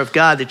whole armor of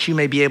God that you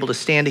may be able to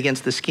stand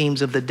against the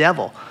schemes of the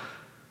devil.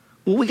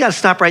 Well, we got to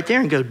stop right there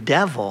and go,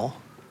 devil?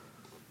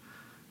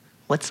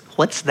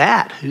 What's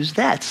that? Who's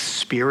that?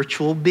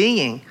 Spiritual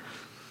being.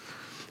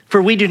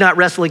 For we do not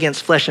wrestle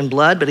against flesh and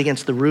blood, but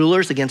against the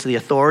rulers, against the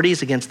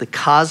authorities, against the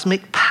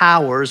cosmic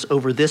powers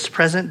over this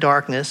present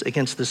darkness,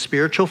 against the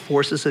spiritual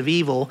forces of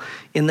evil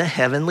in the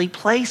heavenly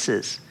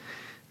places.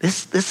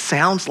 This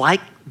sounds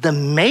like the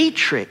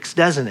Matrix,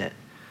 doesn't it?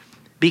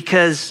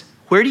 Because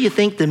where do you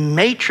think the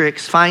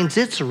Matrix finds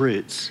its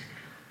roots?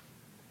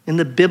 In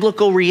the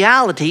biblical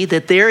reality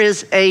that there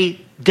is a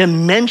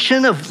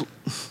dimension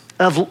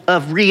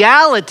of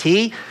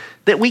reality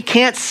that we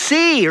can't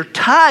see or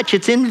touch.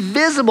 It's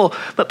invisible.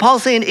 But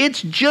Paul's saying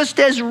it's just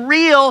as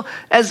real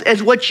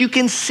as what you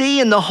can see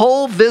in the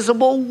whole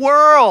visible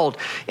world.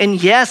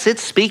 And yes,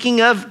 it's speaking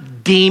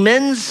of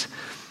demons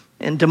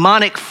and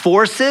demonic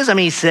forces.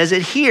 He says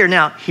it here.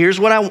 Now,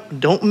 here's what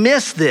don't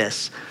miss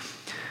this.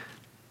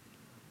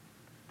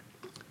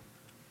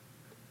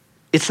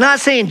 It's not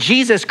saying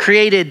Jesus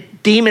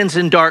created demons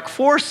and dark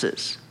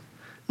forces.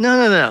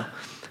 No.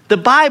 The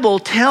Bible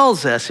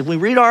tells us, if we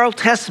read our Old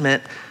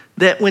Testament,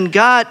 that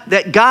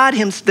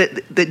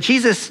that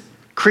Jesus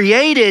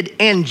created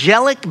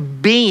angelic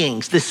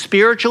beings, the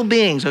spiritual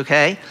beings,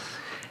 okay?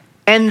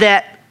 And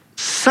that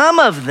some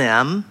of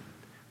them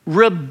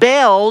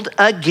rebelled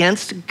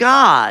against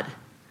God.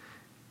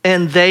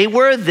 And they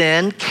were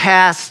then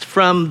cast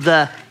from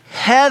the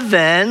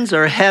heavens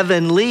or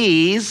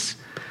heavenlies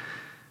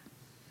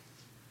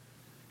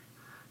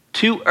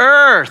to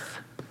earth.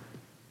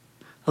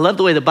 I love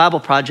the way the Bible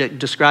Project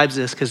describes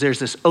this because there's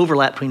this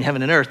overlap between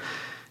heaven and earth.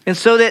 And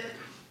so that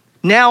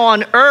now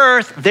on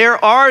earth,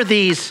 there are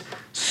these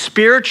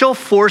spiritual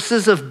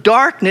forces of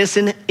darkness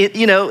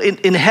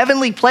in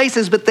heavenly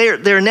places, but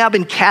they're now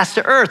been cast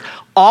to earth.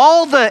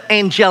 All the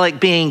angelic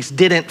beings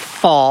didn't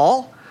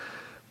fall,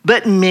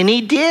 but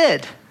many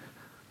did.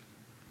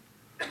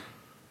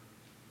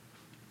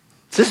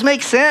 Does this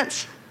make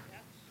sense?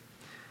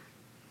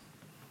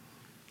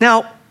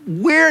 Now,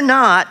 we're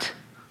not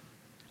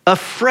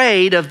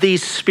afraid of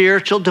these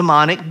spiritual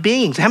demonic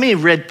beings. How many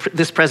have read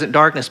This Present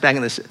Darkness back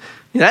in this?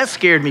 That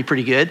scared me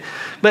pretty good.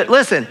 But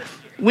listen,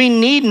 we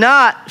need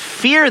not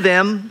fear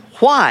them.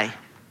 Why?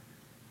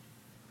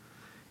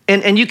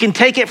 And you can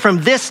take it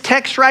from this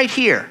text right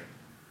here.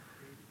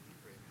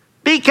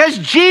 Because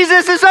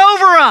Jesus is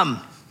over them.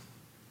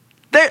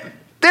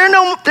 They're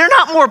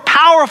not more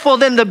powerful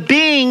than the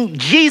being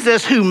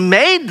Jesus who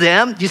made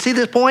them. Do you see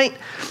this point?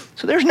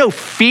 So there's no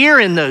fear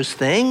in those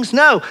things.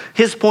 No,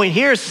 his point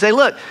here is to say,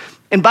 look,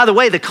 and by the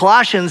way, the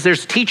Colossians,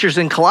 there's teachers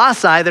in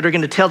Colossae that are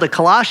going to tell the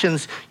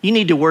Colossians, you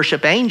need to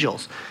worship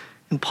angels.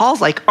 And Paul's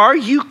like, are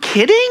you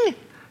kidding?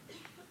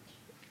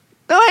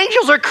 No,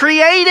 angels are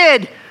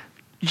created.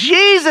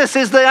 Jesus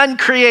is the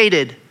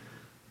uncreated.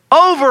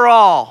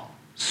 Overall,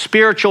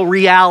 spiritual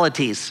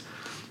realities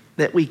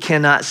that we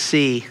cannot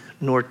see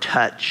nor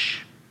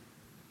touch.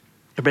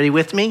 Everybody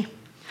with me?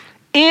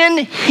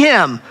 In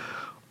him,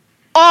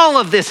 all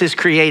of this is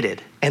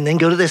created. And then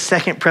go to this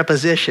second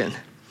preposition.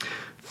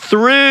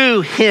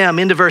 Through him,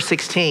 into verse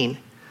 16.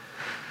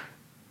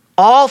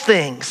 All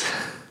things.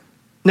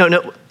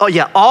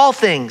 All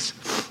things.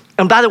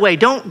 And by the way,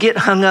 don't get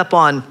hung up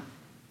on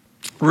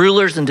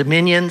rulers and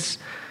dominions,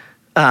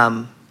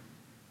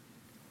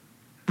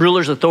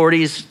 rulers,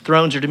 authorities,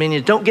 thrones, or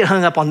dominions. Don't get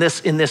hung up on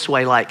this in this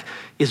way, like,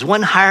 is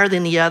one higher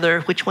than the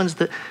other? Which one's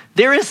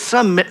there is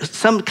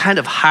some kind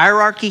of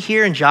hierarchy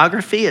here in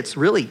geography. It's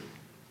really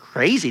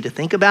crazy to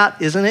think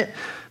about, isn't it?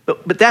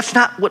 But that's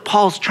not what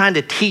Paul's trying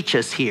to teach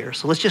us here.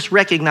 So let's just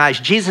recognize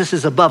Jesus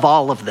is above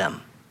all of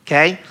them,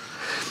 okay?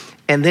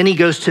 And then he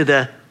goes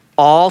to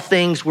all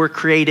things were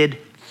created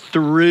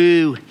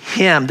through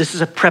him. This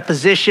is a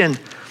preposition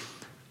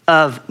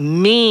of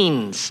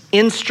means,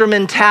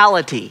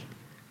 instrumentality.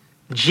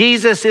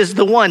 Jesus is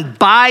the one.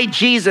 By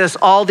Jesus,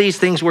 all these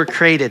things were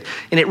created.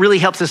 And it really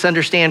helps us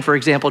understand, for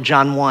example,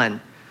 John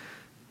 1.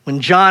 When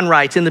John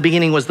writes, in the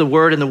beginning was the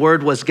Word, and the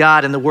Word was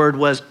God, and the Word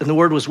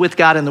was with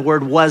God, and the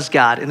Word was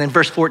God. And then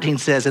verse 14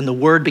 says, and the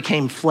Word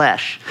became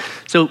flesh.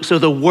 So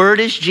the Word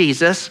is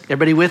Jesus.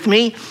 Everybody with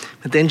me?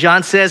 But then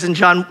John says in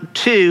John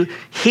 2,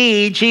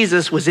 he,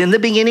 Jesus, was in the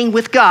beginning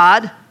with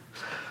God.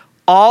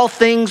 All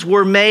things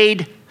were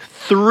made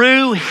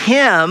through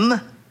him,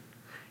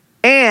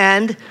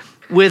 and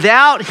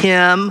without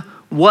him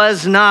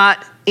was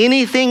not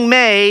anything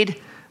made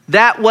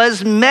that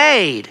was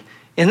made.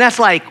 And that's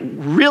like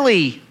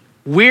really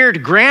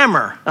weird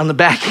grammar on the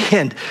back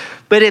end.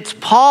 But it's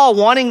Paul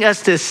wanting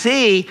us to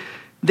see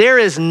there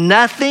is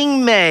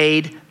nothing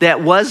made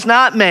that was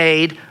not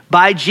made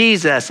by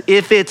Jesus.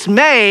 If it's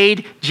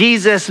made,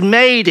 Jesus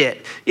made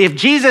it. If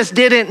Jesus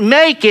didn't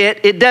make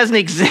it, it doesn't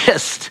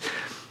exist.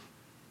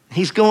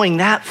 He's going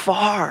that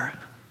far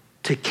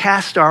to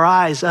cast our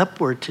eyes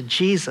upward to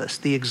Jesus,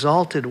 the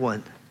exalted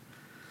one.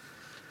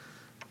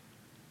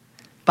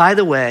 By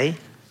the way,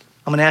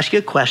 I'm going to ask you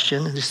a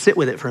question and just sit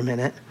with it for a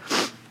minute.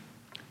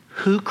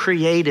 Who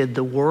created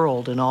the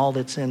world and all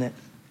that's in it?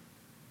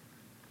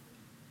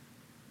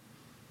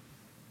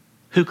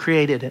 Who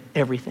created it?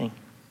 Everything.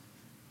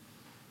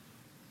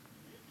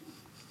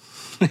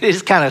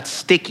 It's kind of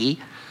sticky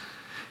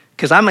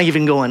because I'm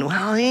even going,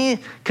 well,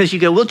 because you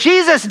go, well,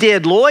 Jesus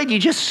did, Lloyd. You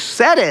just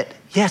said it.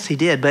 Yes, he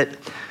did. But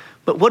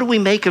what do we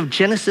make of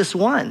Genesis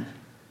 1?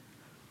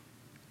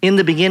 In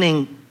the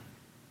beginning,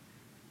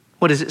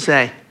 what does it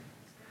say?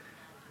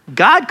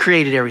 God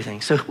created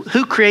everything. So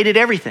who created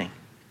everything?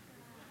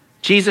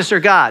 Jesus or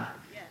God?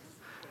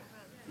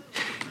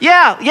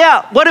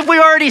 Yeah. What have we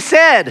already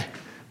said?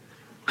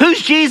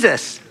 Who's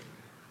Jesus?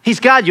 He's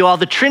God, you all.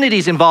 The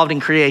Trinity's involved in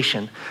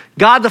creation.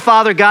 God the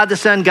Father, God the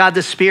Son, God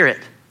the Spirit.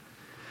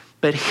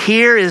 But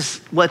here is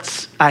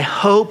what I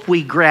hope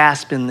we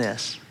grasp in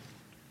this.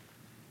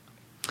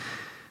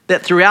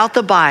 That throughout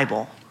the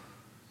Bible,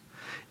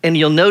 and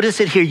you'll notice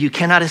it here, you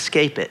cannot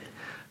escape it.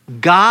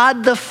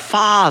 God the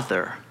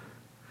Father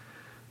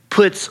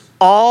puts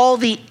all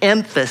the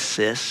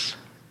emphasis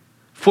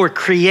for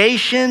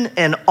creation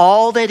and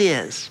all that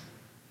is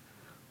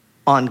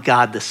on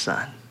God the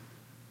Son.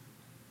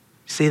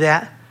 See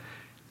that?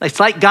 It's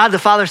like God the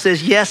Father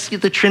says, yes,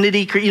 the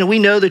Trinity, we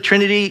know the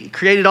Trinity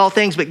created all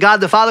things, but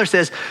God the Father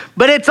says,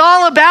 but it's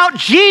all about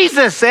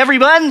Jesus,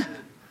 everyone.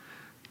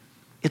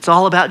 It's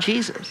all about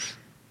Jesus.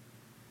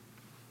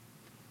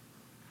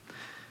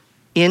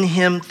 In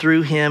him,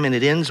 through him, and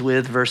it ends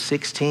with verse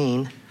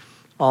 16,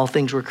 all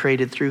things were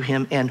created through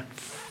him and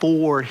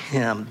for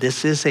him.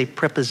 This is a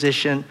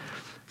preposition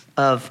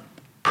of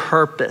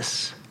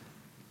purpose.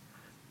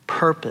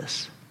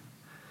 Purpose.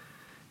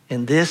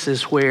 And this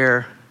is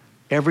where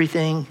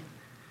everything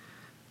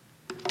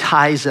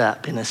ties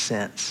up in a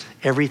sense.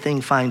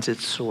 Everything finds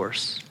its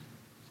source.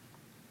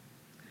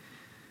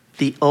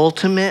 The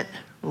ultimate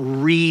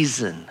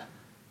reason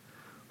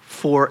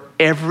for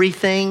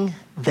everything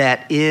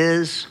that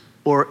is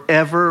or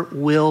ever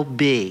will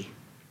be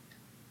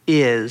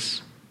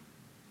is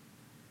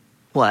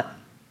what?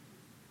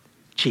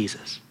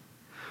 Jesus.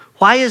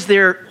 Why is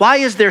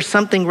there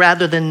something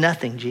rather than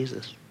nothing,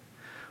 Jesus?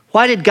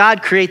 Why did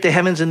God create the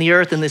heavens and the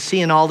earth and the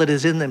sea and all that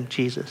is in them,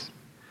 Jesus?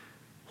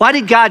 Why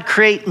did God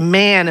create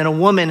man and a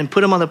woman and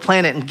put them on the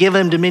planet and give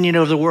them dominion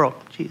over the world?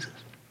 Jesus.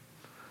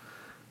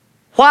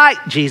 Why?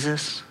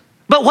 Jesus.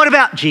 But what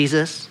about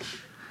Jesus?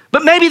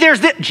 But maybe there's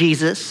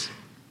Jesus.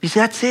 You see,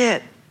 that's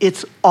it.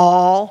 It's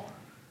all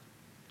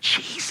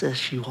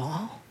Jesus, you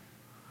all.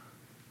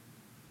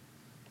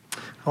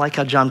 I like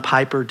how John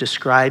Piper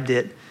described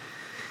it.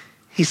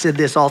 He said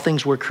this, all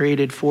things were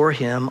created for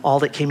him. All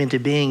that came into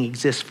being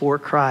exists for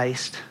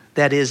Christ.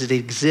 That is, it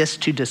exists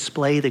to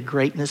display the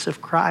greatness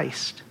of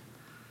Christ.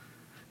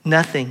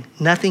 Nothing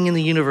in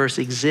the universe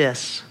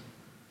exists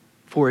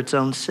for its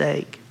own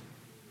sake.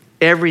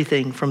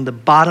 Everything from the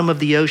bottom of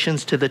the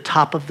oceans to the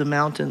top of the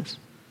mountains,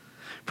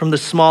 from the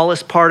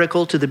smallest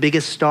particle to the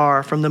biggest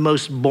star, from the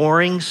most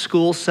boring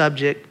school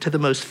subject to the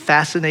most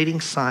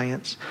fascinating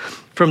science,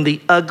 from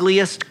the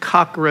ugliest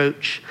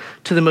cockroach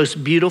to the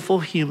most beautiful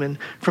human,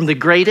 from the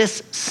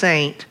greatest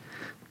saint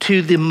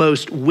to the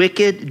most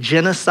wicked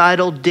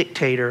genocidal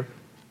dictator,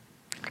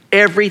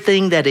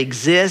 everything that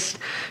exists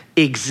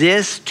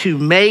to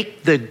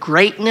make the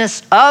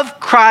greatness of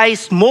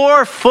Christ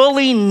more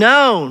fully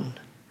known.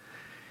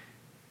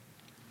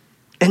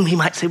 And we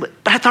might say, but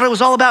I thought it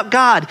was all about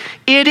God.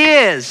 It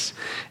is.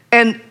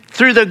 And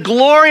through the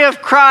glory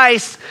of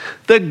Christ,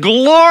 the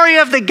glory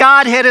of the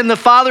Godhead and the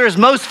Father is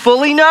most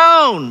fully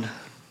known.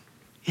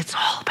 It's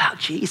all about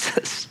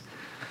Jesus.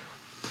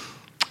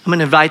 I'm going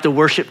to invite the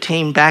worship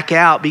team back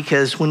out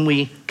because when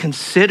we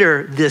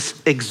consider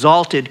this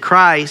exalted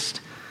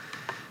Christ,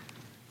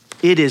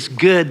 it is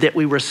good that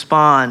we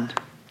respond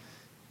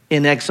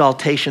in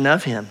exaltation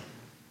of him.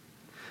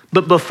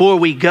 But before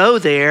we go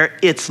there,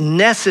 it's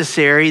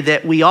necessary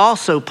that we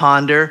also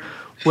ponder,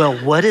 well,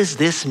 what does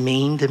this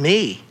mean to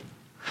me?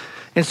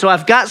 And so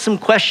I've got some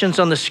questions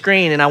on the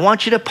screen, and I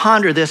want you to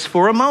ponder this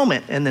for a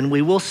moment, and then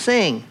we will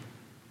sing.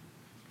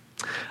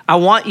 I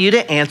want you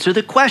to answer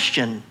the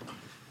question.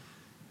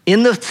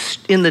 In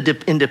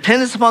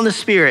dependence upon the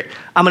Spirit,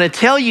 I'm going to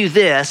tell you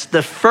this.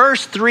 The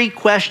first three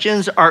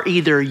questions are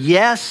either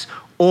yes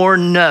or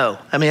no.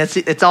 I mean,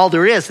 it's all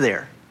there is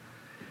there.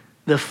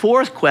 The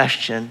fourth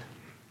question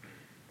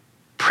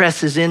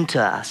presses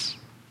into us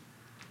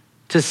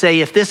to say,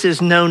 if this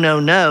is no, no,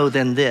 no,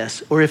 then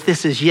this. Or if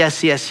this is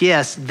yes, yes,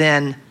 yes,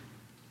 then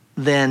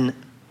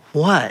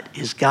what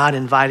is God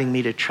inviting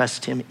me to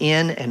trust him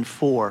in and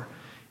for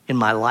in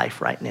my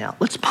life right now?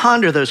 Let's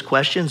ponder those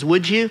questions,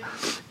 would you?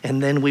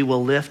 And then we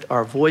will lift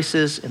our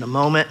voices in a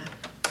moment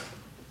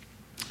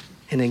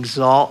and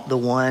exalt the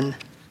one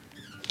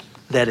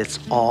that it's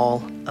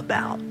all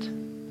about.